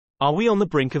Are we on the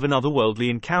brink of another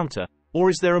worldly encounter, or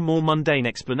is there a more mundane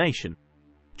explanation?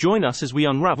 Join us as we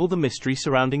unravel the mystery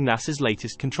surrounding NASA's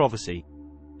latest controversy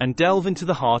and delve into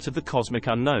the heart of the cosmic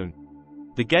unknown.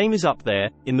 The game is up there,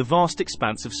 in the vast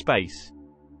expanse of space.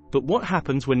 But what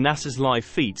happens when NASA's live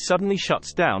feed suddenly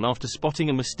shuts down after spotting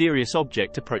a mysterious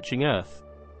object approaching Earth?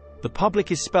 The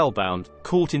public is spellbound,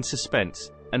 caught in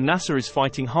suspense, and NASA is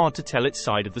fighting hard to tell its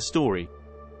side of the story.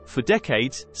 For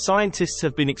decades, scientists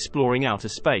have been exploring outer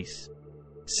space,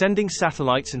 sending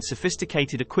satellites and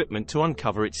sophisticated equipment to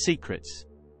uncover its secrets.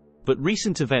 But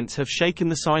recent events have shaken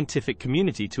the scientific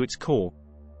community to its core.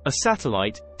 A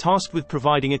satellite, tasked with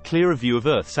providing a clearer view of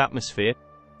Earth's atmosphere,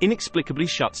 inexplicably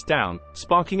shuts down,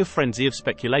 sparking a frenzy of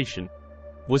speculation.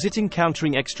 Was it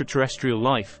encountering extraterrestrial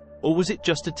life, or was it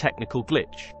just a technical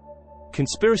glitch?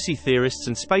 Conspiracy theorists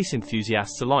and space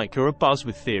enthusiasts alike are abuzz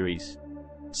with theories.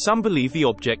 Some believe the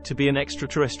object to be an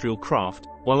extraterrestrial craft,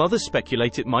 while others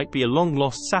speculate it might be a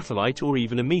long-lost satellite or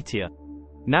even a meteor.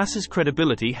 NASA's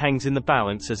credibility hangs in the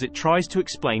balance as it tries to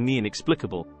explain the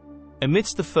inexplicable.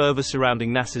 Amidst the fervor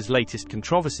surrounding NASA's latest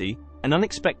controversy, an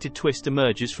unexpected twist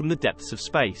emerges from the depths of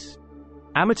space.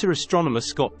 Amateur astronomer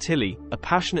Scott Tilley, a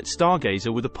passionate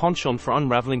stargazer with a penchant for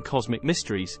unraveling cosmic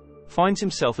mysteries, finds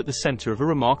himself at the center of a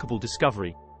remarkable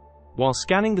discovery. While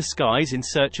scanning the skies in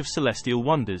search of celestial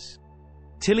wonders,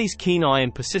 Tilley's keen eye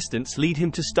and persistence lead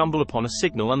him to stumble upon a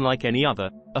signal unlike any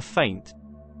other, a faint,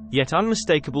 yet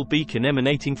unmistakable beacon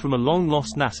emanating from a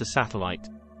long-lost NASA satellite.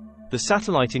 The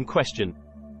satellite in question,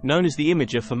 known as the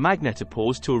Imager for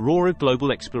magnetopause to Aurora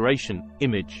Global Exploration,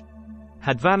 IMAGE,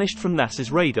 had vanished from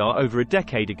NASA's radar over a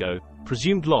decade ago,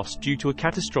 presumed lost due to a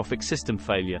catastrophic system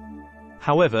failure.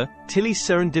 However, Tilley's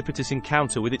serendipitous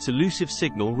encounter with its elusive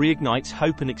signal reignites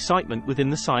hope and excitement within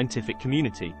the scientific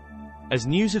community. As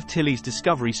news of Tilley's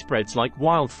discovery spreads like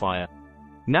wildfire,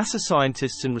 NASA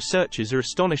scientists and researchers are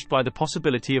astonished by the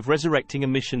possibility of resurrecting a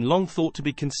mission long thought to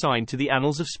be consigned to the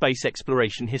annals of space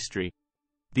exploration history.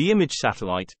 The IMAGE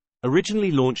satellite,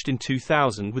 originally launched in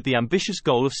 2000 with the ambitious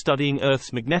goal of studying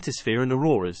Earth's magnetosphere and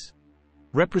auroras,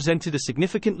 represented a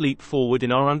significant leap forward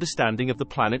in our understanding of the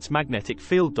planet's magnetic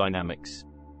field dynamics.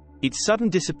 Its sudden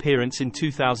disappearance in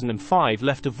 2005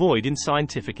 left a void in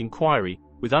scientific inquiry,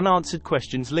 with unanswered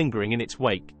questions lingering in its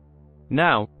wake.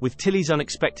 Now, with Tilley's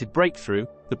unexpected breakthrough,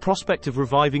 the prospect of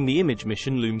reviving the IMAGE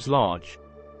mission looms large.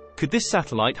 Could this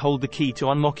satellite hold the key to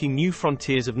unlocking new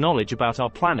frontiers of knowledge about our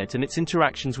planet and its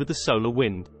interactions with the solar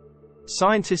wind?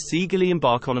 Scientists eagerly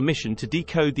embark on a mission to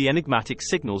decode the enigmatic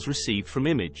signals received from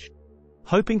IMAGE,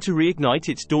 hoping to reignite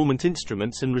its dormant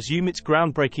instruments and resume its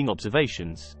groundbreaking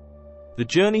observations. The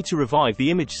journey to revive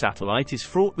the IMAGE satellite is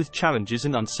fraught with challenges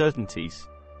and uncertainties.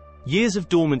 Years of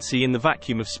dormancy in the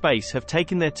vacuum of space have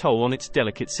taken their toll on its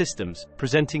delicate systems,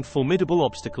 presenting formidable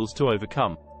obstacles to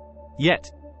overcome.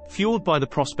 Yet, fueled by the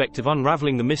prospect of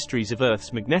unraveling the mysteries of Earth's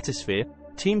magnetosphere,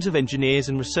 teams of engineers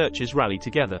and researchers rally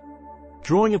together,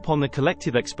 drawing upon their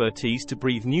collective expertise to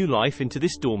breathe new life into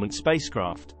this dormant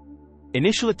spacecraft.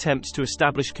 Initial attempts to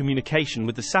establish communication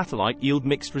with the satellite yield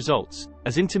mixed results,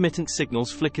 as intermittent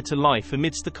signals flicker to life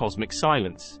amidst the cosmic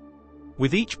silence.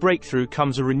 With each breakthrough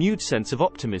comes a renewed sense of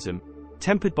optimism,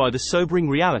 tempered by the sobering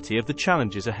reality of the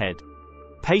challenges ahead.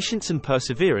 Patience and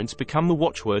perseverance become the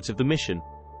watchwords of the mission,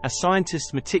 as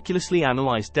scientists meticulously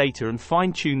analyze data and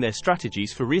fine-tune their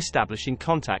strategies for re-establishing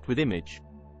contact with IMAGE.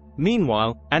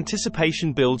 Meanwhile,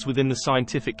 anticipation builds within the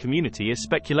scientific community as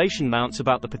speculation mounts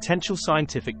about the potential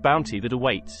scientific bounty that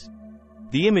awaits.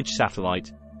 The IMAGE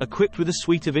satellite, equipped with a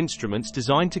suite of instruments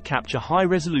designed to capture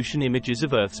high-resolution images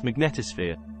of Earth's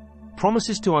magnetosphere,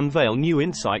 promises to unveil new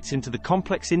insights into the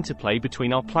complex interplay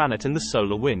between our planet and the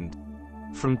solar wind.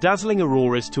 From dazzling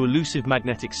auroras to elusive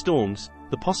magnetic storms,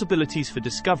 the possibilities for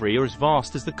discovery are as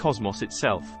vast as the cosmos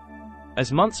itself.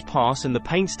 As months pass and the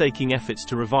painstaking efforts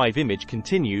to revive IMAGE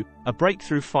continue, a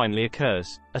breakthrough finally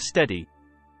occurs. A steady,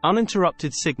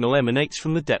 uninterrupted signal emanates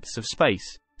from the depths of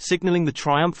space, signaling the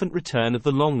triumphant return of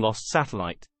the long-lost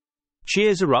satellite.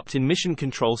 Cheers erupt in mission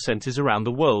control centers around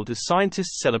the world as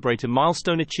scientists celebrate a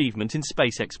milestone achievement in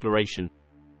space exploration.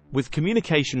 With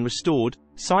communication restored,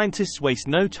 scientists waste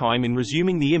no time in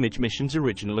resuming the IMAGE mission's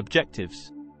original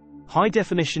objectives.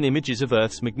 High-definition images of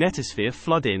Earth's magnetosphere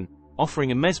flood in,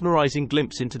 offering a mesmerizing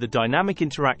glimpse into the dynamic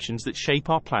interactions that shape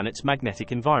our planet's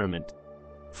magnetic environment.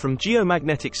 From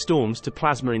geomagnetic storms to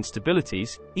plasma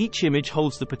instabilities, each image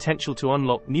holds the potential to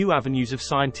unlock new avenues of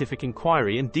scientific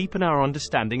inquiry and deepen our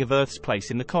understanding of Earth's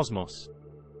place in the cosmos.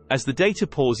 As the data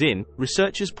pours in,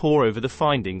 researchers pore over the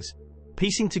findings,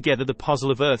 piecing together the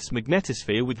puzzle of Earth's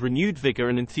magnetosphere with renewed vigor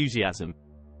and enthusiasm.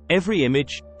 Every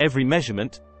image, every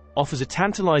measurement, offers a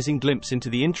tantalizing glimpse into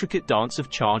the intricate dance of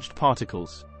charged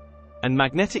particles, and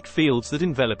magnetic fields that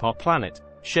envelop our planet,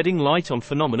 shedding light on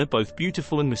phenomena both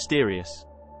beautiful and mysterious.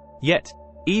 Yet,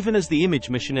 even as the IMAGE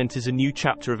mission enters a new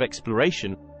chapter of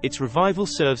exploration, its revival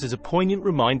serves as a poignant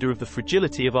reminder of the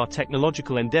fragility of our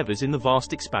technological endeavors in the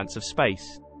vast expanse of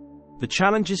space. The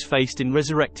challenges faced in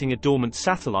resurrecting a dormant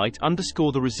satellite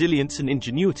underscore the resilience and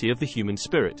ingenuity of the human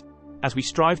spirit, as we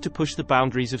strive to push the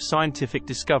boundaries of scientific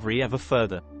discovery ever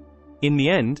further. In the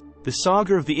end, the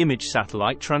saga of the IMAGE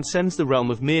satellite transcends the realm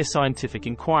of mere scientific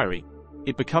inquiry.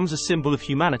 It becomes a symbol of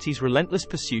humanity's relentless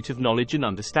pursuit of knowledge and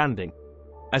understanding.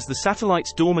 As the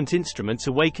satellite's dormant instruments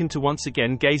awaken to once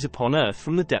again gaze upon Earth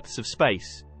from the depths of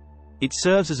space, it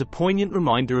serves as a poignant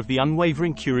reminder of the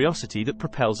unwavering curiosity that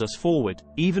propels us forward,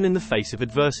 even in the face of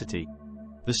adversity.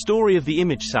 The story of the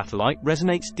IMAGE satellite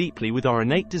resonates deeply with our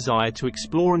innate desire to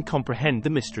explore and comprehend the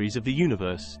mysteries of the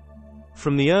universe.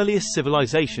 From the earliest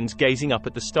civilizations gazing up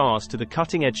at the stars to the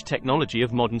cutting-edge technology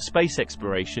of modern space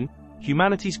exploration,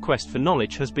 humanity's quest for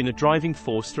knowledge has been a driving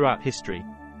force throughout history.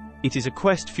 It is a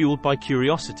quest fueled by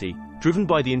curiosity, driven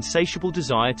by the insatiable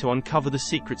desire to uncover the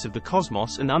secrets of the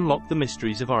cosmos and unlock the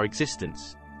mysteries of our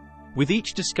existence. With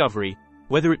each discovery,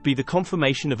 whether it be the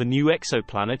confirmation of a new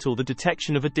exoplanet or the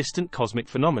detection of a distant cosmic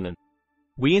phenomenon,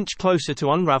 we inch closer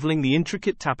to unraveling the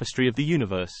intricate tapestry of the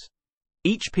universe.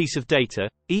 Each piece of data,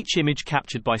 each image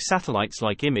captured by satellites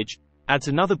like IMAGE, adds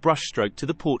another brushstroke to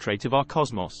the portrait of our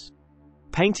cosmos,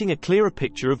 painting a clearer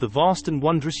picture of the vast and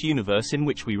wondrous universe in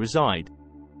which we reside.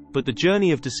 But the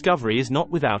journey of discovery is not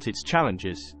without its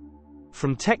challenges.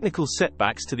 From technical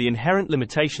setbacks to the inherent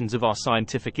limitations of our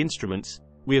scientific instruments,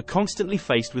 we are constantly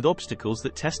faced with obstacles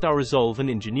that test our resolve and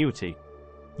ingenuity.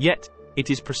 Yet, it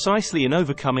is precisely in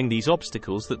overcoming these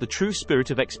obstacles that the true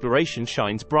spirit of exploration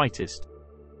shines brightest.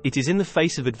 It is in the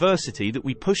face of adversity that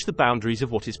we push the boundaries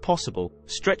of what is possible,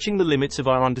 stretching the limits of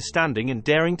our understanding and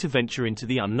daring to venture into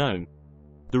the unknown.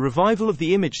 The revival of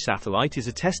the IMAGE satellite is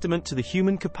a testament to the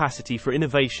human capacity for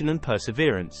innovation and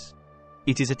perseverance.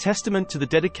 It is a testament to the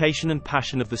dedication and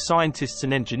passion of the scientists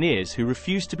and engineers who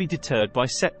refuse to be deterred by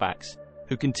setbacks,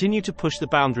 who continue to push the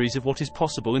boundaries of what is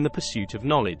possible in the pursuit of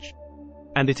knowledge.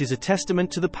 And it is a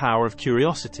testament to the power of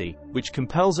curiosity, which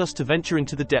compels us to venture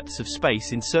into the depths of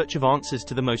space in search of answers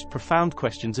to the most profound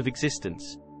questions of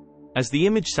existence. As the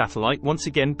IMAGE satellite once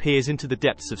again peers into the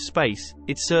depths of space,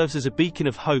 it serves as a beacon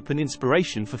of hope and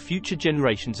inspiration for future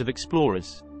generations of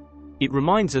explorers. It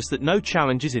reminds us that no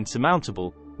challenge is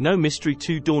insurmountable, no mystery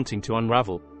too daunting to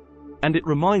unravel. And it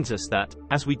reminds us that,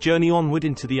 as we journey onward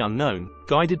into the unknown,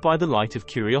 guided by the light of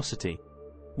curiosity,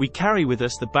 we carry with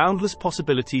us the boundless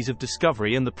possibilities of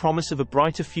discovery and the promise of a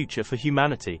brighter future for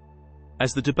humanity.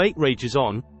 As the debate rages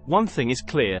on, one thing is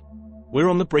clear: we're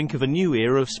on the brink of a new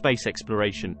era of space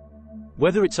exploration.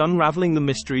 Whether it's unraveling the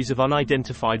mysteries of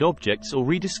unidentified objects or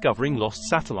rediscovering lost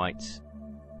satellites,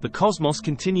 the cosmos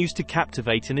continues to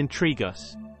captivate and intrigue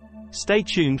us. Stay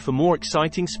tuned for more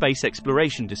exciting space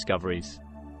exploration discoveries.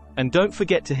 And don't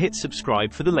forget to hit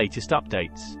subscribe for the latest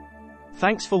updates.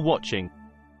 Thanks for watching.